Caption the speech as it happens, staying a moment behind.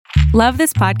Love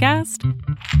this podcast?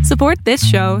 Support this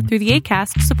show through the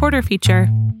Acast supporter feature.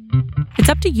 It's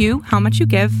up to you how much you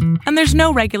give, and there's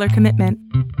no regular commitment.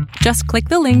 Just click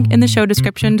the link in the show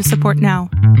description to support now.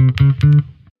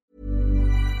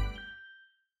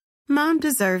 Mom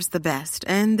deserves the best,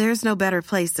 and there's no better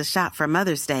place to shop for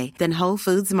Mother's Day than Whole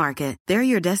Foods Market. They're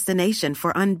your destination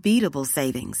for unbeatable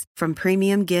savings, from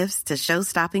premium gifts to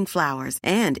show-stopping flowers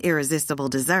and irresistible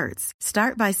desserts.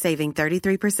 Start by saving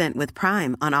 33% with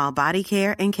Prime on all body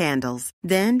care and candles.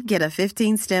 Then get a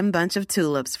 15-stem bunch of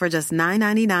tulips for just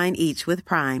 $9.99 each with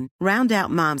Prime. Round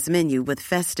out Mom's menu with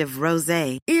festive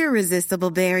rosé,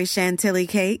 irresistible berry chantilly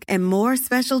cake, and more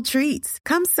special treats.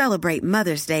 Come celebrate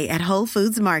Mother's Day at Whole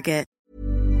Foods Market.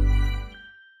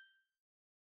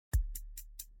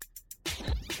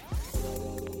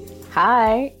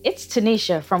 Hi, it's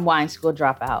Tanisha from Wine School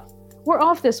Dropout. We're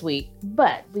off this week,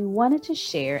 but we wanted to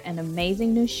share an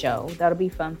amazing new show that'll be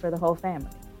fun for the whole family.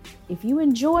 If you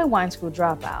enjoy Wine School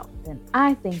Dropout, then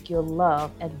I think you'll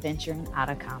love Adventure in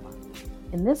Atacama.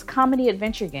 In this comedy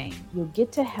adventure game, you'll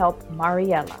get to help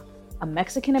Mariela, a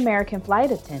Mexican-American flight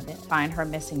attendant, find her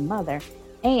missing mother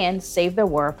and save the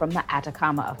world from the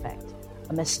Atacama effect,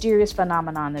 a mysterious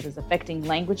phenomenon that is affecting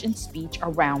language and speech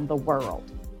around the world.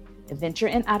 Adventure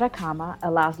in Atacama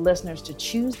allows listeners to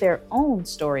choose their own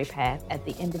story path at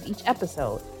the end of each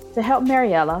episode to help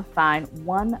Mariela find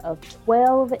one of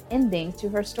 12 endings to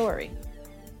her story.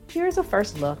 Here's a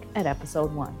first look at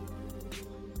episode 1.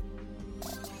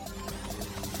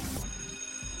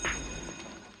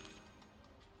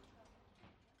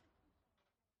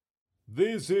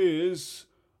 This is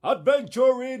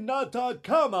Adventure in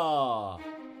Atacama,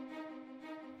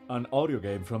 an audio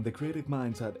game from the creative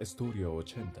minds at Studio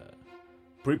 80.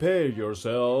 Prepare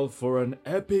yourself for an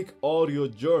epic audio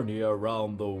journey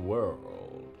around the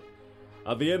world.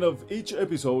 At the end of each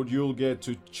episode, you'll get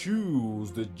to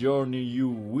choose the journey you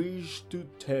wish to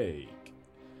take.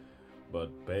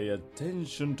 But pay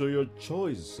attention to your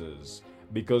choices,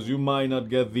 because you might not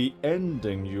get the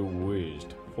ending you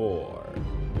wished for.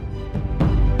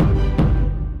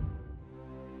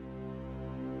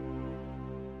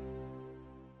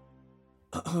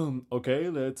 Okay,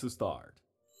 let's start.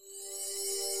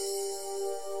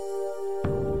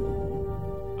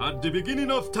 At the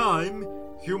beginning of time,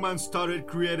 humans started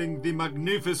creating the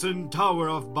magnificent Tower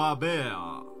of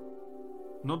Babel.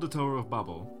 Not the Tower of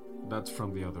Babel, that's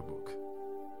from the other book.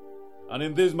 And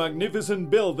in this magnificent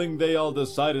building, they all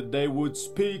decided they would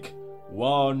speak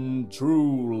one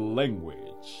true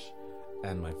language.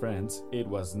 And my friends, it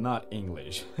was not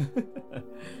English.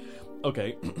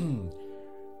 Okay.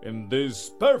 In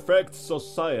this perfect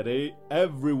society,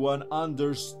 everyone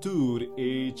understood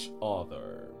each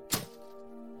other.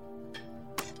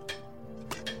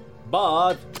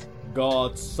 But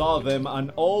God saw them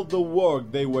and all the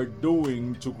work they were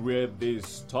doing to create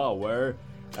this tower,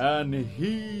 and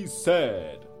He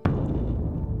said,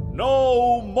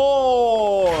 "No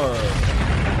more!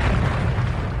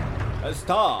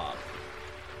 Stop!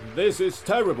 This is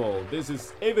terrible. This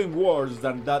is even worse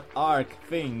than that ark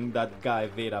thing that guy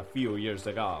did a few years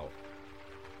ago."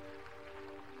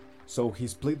 So He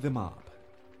split them up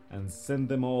and sent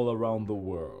them all around the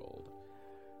world.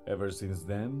 Ever since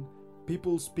then,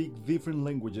 people speak different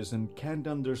languages and can't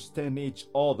understand each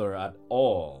other at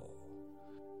all.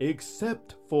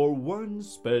 Except for one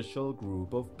special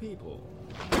group of people.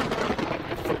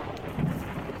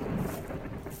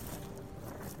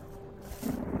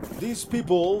 These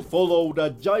people followed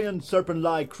a giant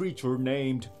serpent-like creature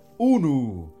named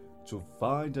Unu to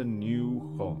find a new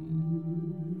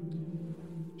home.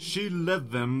 She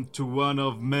led them to one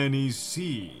of many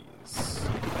seas.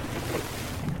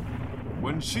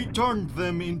 When she turned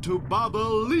them into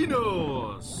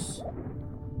Babelinos,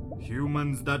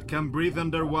 humans that can breathe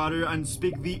underwater and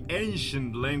speak the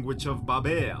ancient language of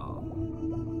Babel.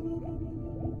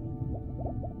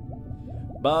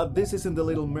 But this isn't the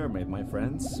Little Mermaid, my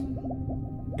friends.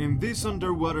 In this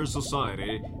underwater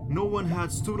society, no one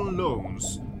had student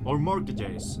loans, or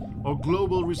mortgages, or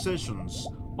global recessions,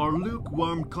 or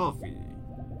lukewarm coffee.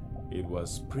 It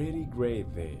was pretty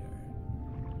great there.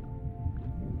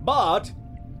 But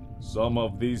some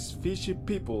of these fishy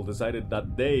people decided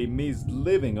that they missed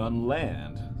living on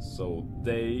land, so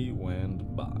they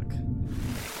went back.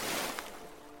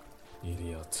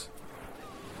 Idiot.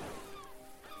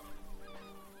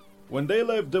 When they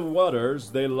left the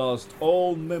waters, they lost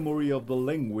all memory of the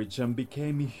language and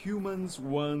became humans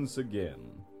once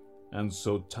again. And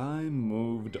so time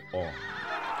moved on.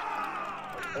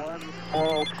 One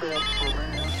small step for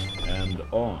man. And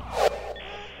on.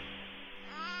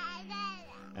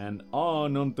 And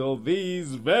on until this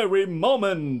very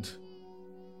moment.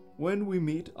 when we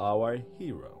meet our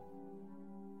hero.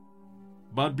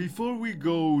 But before we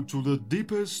go to the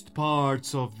deepest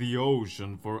parts of the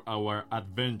ocean for our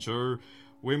adventure,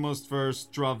 we must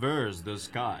first traverse the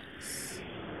skies.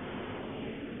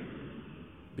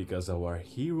 Because our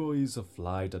hero is a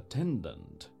flight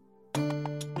attendant.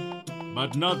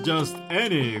 But not just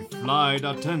any flight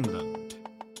attendant.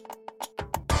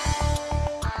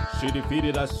 She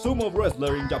defeated a sumo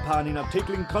wrestler in Japan in a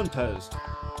tickling contest.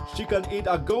 She can eat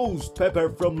a ghost pepper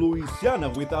from Louisiana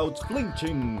without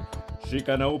flinching. She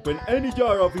can open any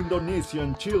jar of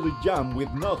Indonesian chili jam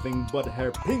with nothing but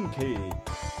her pinky.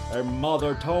 Her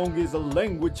mother tongue is a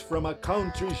language from a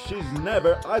country she's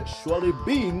never actually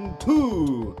been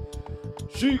to.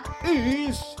 She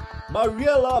is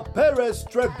Mariela Perez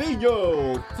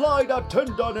Trevino, flight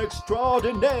attendant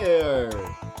extraordinaire.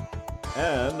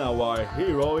 And our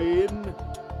heroine,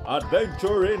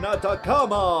 Adventure in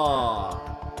Atacama.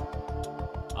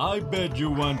 I bet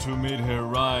you want to meet her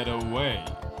right away.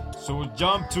 So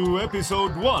jump to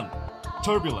episode 1,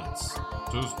 Turbulence,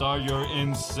 to start your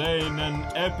insane and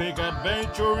epic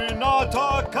adventure in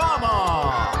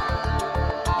Atacama!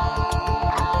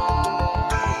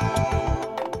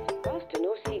 Fasten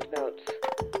your seatbelts.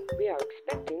 We are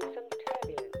expecting some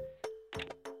turbulence.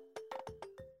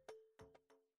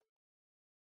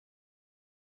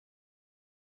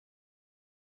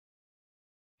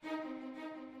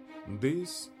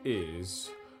 This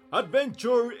is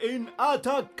Adventure in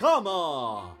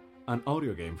Atacama, an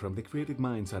audio game from the creative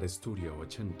minds at Studio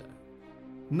Ochenta.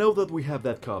 Now that we have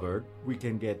that covered, we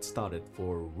can get started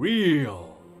for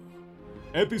real.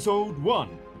 Episode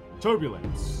 1,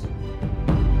 Turbulence.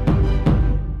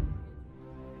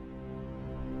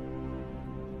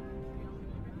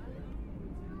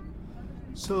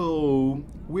 So,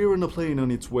 we're on a plane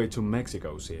on its way to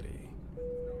Mexico City.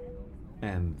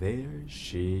 And there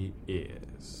she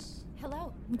is.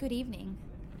 Hello, good evening.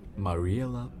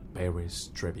 Mariela Perez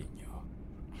Trevino.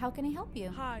 How can I help you?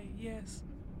 Hi, yes.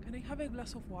 Can I have a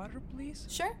glass of water, please?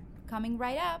 Sure, coming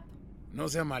right up. No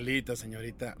sea malita,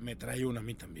 señorita. Me trae una a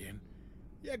mí también.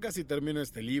 Ya casi termino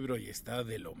este libro y está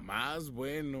de lo más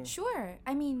bueno. Sure,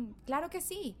 I mean, claro que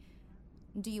sí.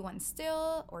 Do you want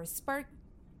still or sparkling?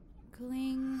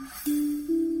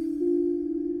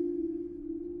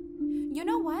 You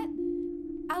know what?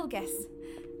 I'll guess.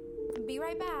 Be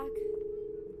right back.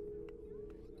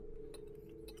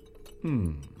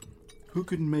 Who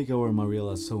could make our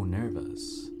Mariela so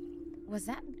nervous? Was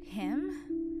that him?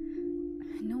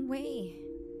 No way.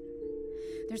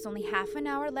 There's only half an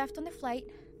hour left on the flight.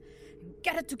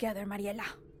 Get it together, Mariela.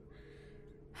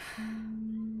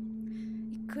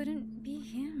 It couldn't be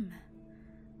him,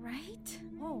 right?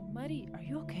 Oh, Mari, are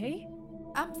you okay?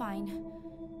 I'm fine.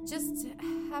 Just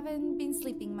haven't been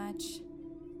sleeping much.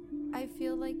 I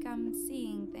feel like I'm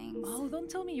seeing things. Oh, don't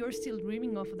tell me you're still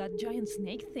dreaming of that giant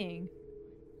snake thing.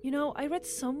 You know, I read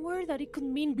somewhere that it could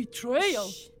mean betrayal.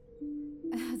 Shh.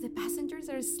 The passengers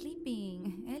are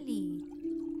sleeping, Ellie.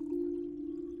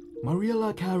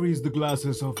 Mariela carries the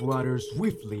glasses of water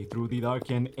swiftly through the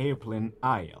darkened airplane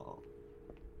aisle.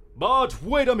 But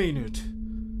wait a minute!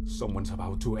 Someone's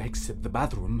about to exit the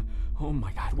bathroom. Oh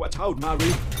my god, watch out,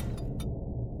 Mari!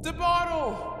 The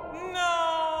bottle!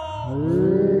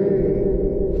 No!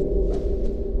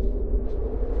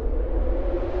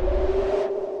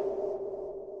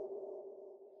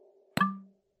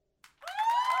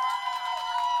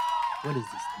 What is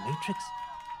this, the Matrix?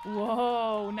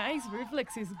 Whoa, nice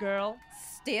reflexes, girl.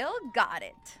 Still got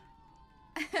it.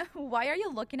 Why are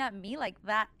you looking at me like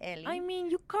that, Ellie? I mean,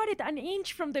 you caught it an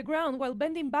inch from the ground while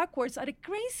bending backwards at a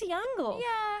crazy angle.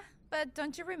 Yeah, but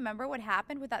don't you remember what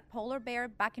happened with that polar bear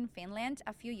back in Finland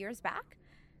a few years back?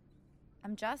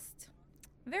 I'm just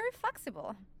very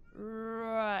flexible.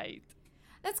 Right.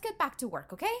 Let's get back to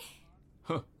work, okay?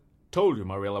 Huh. Told you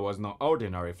Mariela was no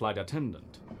ordinary flight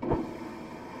attendant.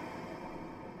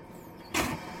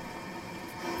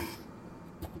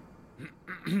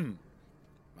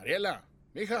 Mariela,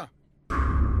 mija.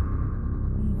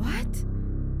 What?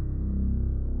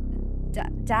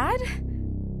 Dad?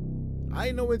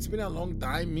 I know it's been a long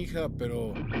time, mija,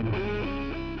 pero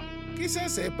quizás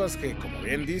sepas que, como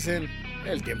bien dicen,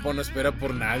 el tiempo no espera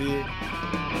por nadie.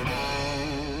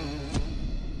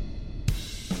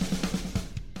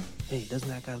 Hey, doesn't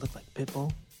that guy look like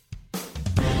Pitbull?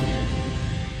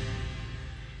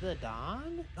 The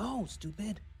Don? No,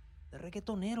 stupid. The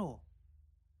reggaetonero.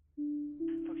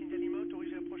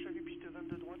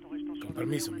 Con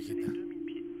permiso, mijita.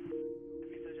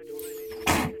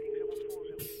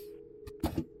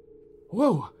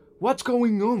 Whoa! What's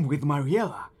going on with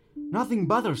Mariela? Nothing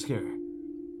bothers her.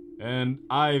 And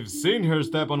I've seen her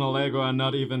step on a Lego and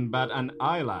not even bat an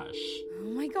eyelash.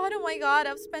 Oh my god,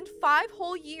 I've spent 5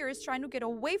 whole years trying to get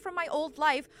away from my old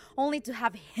life only to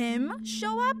have him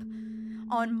show up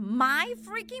on my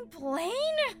freaking plane?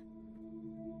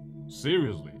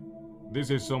 Seriously, this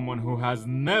is someone who has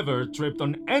never tripped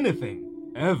on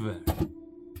anything, ever.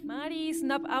 Mari,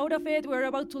 snap out of it. We're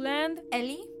about to land.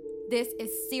 Ellie, this is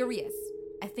serious.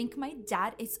 I think my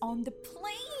dad is on the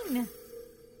plane.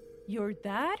 Your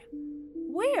dad?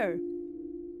 Where?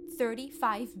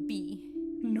 35B.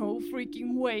 No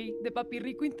freaking way. The Papi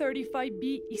Rico in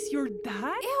 35B is your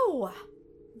dad? Ew!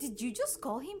 Did you just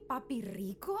call him Papi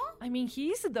Rico? I mean, he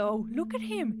is though. Look at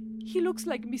him. He looks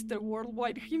like Mr.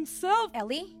 Worldwide himself.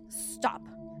 Ellie, stop.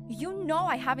 You know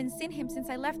I haven't seen him since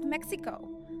I left Mexico.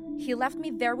 He left me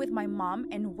there with my mom,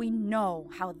 and we know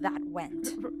how that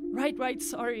went. Right,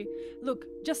 sorry. Look,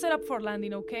 just set up for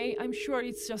landing, okay? I'm sure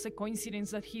it's just a coincidence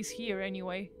that he's here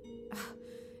anyway.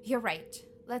 You're right.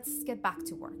 Let's get back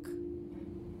to work.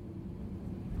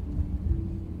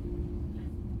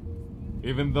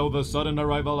 Even though the sudden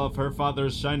arrival of her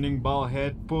father's shining bald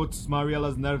head puts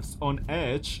Mariella's nerves on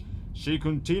edge, she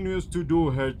continues to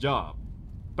do her job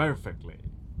perfectly.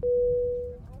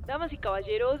 Damas y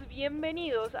caballeros,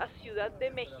 bienvenidos a Ciudad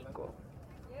de México.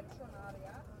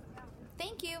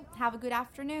 Thank you. Have a good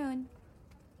afternoon.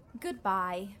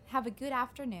 Goodbye. Have a good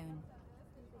afternoon.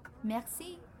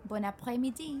 Merci. Bon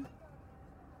après-midi.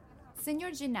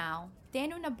 Señor Genao,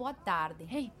 ten una boa tarde.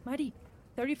 Hey, Mari,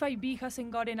 35B hasn't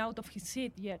gotten out of his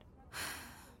seat yet.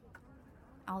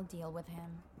 I'll deal with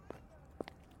him.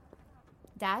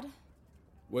 Dad?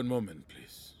 One moment,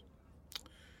 please.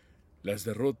 Las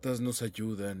derrotas nos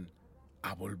ayudan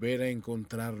a volver a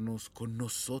encontrarnos con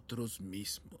nosotros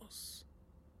mismos.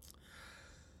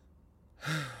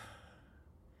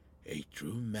 A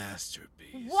true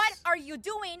masterpiece. What are you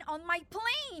doing on my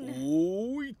plane?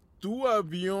 Uy, tu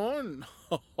avión.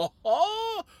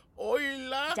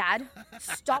 Oíla. Dad,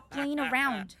 stop playing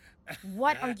around.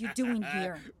 What are you doing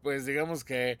here? Pues digamos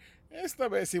que esta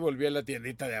vez sí volví a la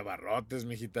tiendita de abarrotes,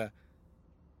 mijita.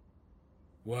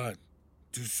 What?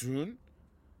 Too soon?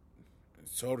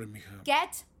 Sorry, mija.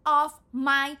 Get off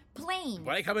my plane.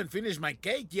 But I haven't finished my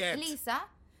cake yet. Lisa,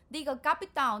 diga al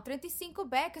capitán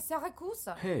 35B que se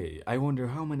recusa. Hey, I wonder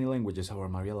how many languages our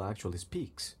Mariela actually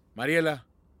speaks. Mariela,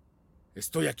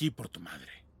 estoy aquí por tu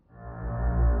madre.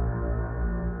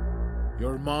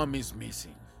 Your mom is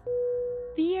missing.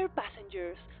 Dear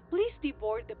passengers, please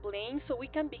deboard the plane so we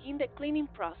can begin the cleaning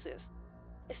process,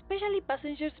 especially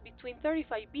passengers between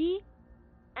 35B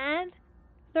and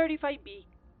 35B.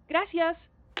 Gracias.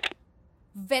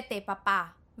 Vete,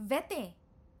 papá. Vete.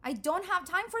 I don't have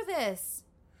time for this.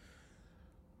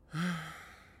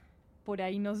 Por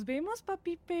ahí nos vemos,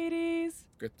 Papi Pérez.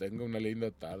 Que tenga una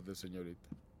linda tarde, señorita.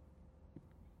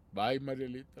 Bye,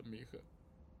 Marielita, mija.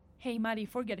 Hey, Mari,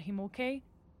 forget him, okay?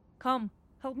 Come,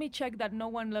 help me check that no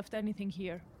one left anything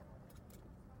here.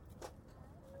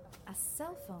 A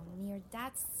cell phone near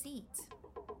Dad's seat.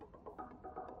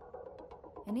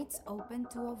 And it's open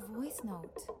to a voice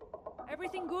note.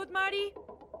 Everything good, Mari?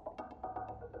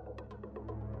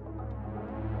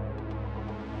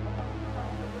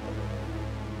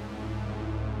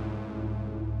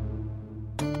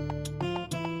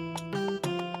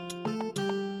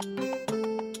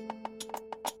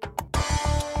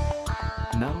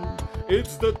 Now,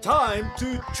 It's the time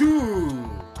to choose!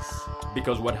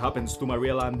 Because what happens to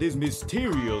Mariela and this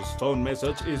mysterious phone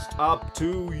message is up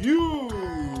to you!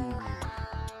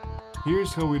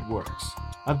 Here's how it works.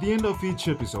 At the end of each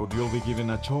episode, you'll be given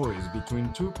a choice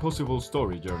between two possible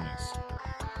story journeys.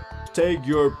 Take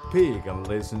your pick and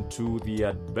listen to the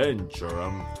adventure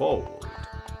unfold.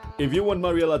 If you want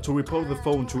Mariela to report the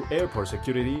phone to airport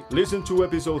security, listen to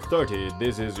episode 30,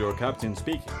 This is your captain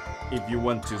speaking. If you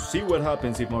want to see what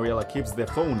happens if Mariela keeps the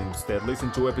phone instead,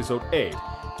 listen to episode 8,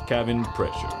 Cabin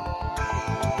Pressure.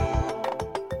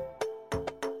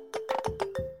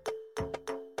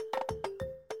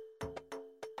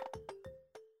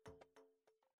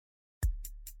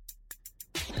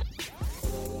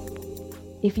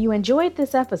 If you enjoyed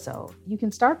this episode, you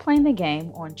can start playing the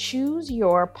game on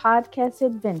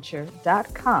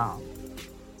ChooseYourPodcastAdventure.com.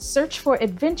 Search for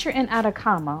Adventure in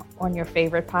Atacama on your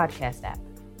favorite podcast app.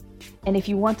 And if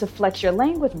you want to flex your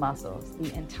language muscles,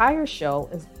 the entire show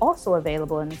is also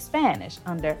available in Spanish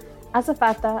under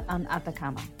Azafata and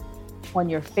Atacama on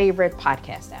your favorite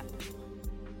podcast app.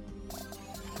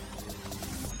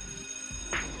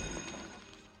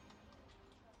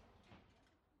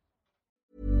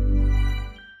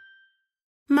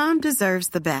 Mom deserves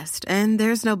the best, and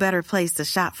there's no better place to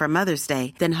shop for Mother's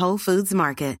Day than Whole Foods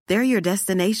Market. They're your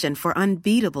destination for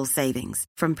unbeatable savings,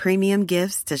 from premium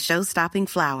gifts to show-stopping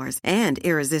flowers and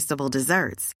irresistible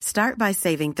desserts. Start by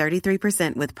saving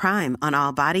 33% with Prime on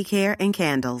all body care and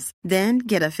candles. Then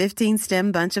get a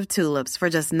 15-stem bunch of tulips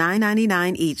for just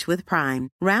 $9.99 each with Prime.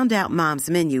 Round out Mom's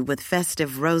menu with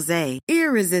festive rosé,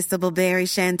 irresistible berry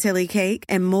chantilly cake,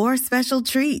 and more special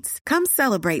treats. Come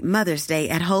celebrate Mother's Day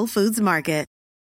at Whole Foods Market.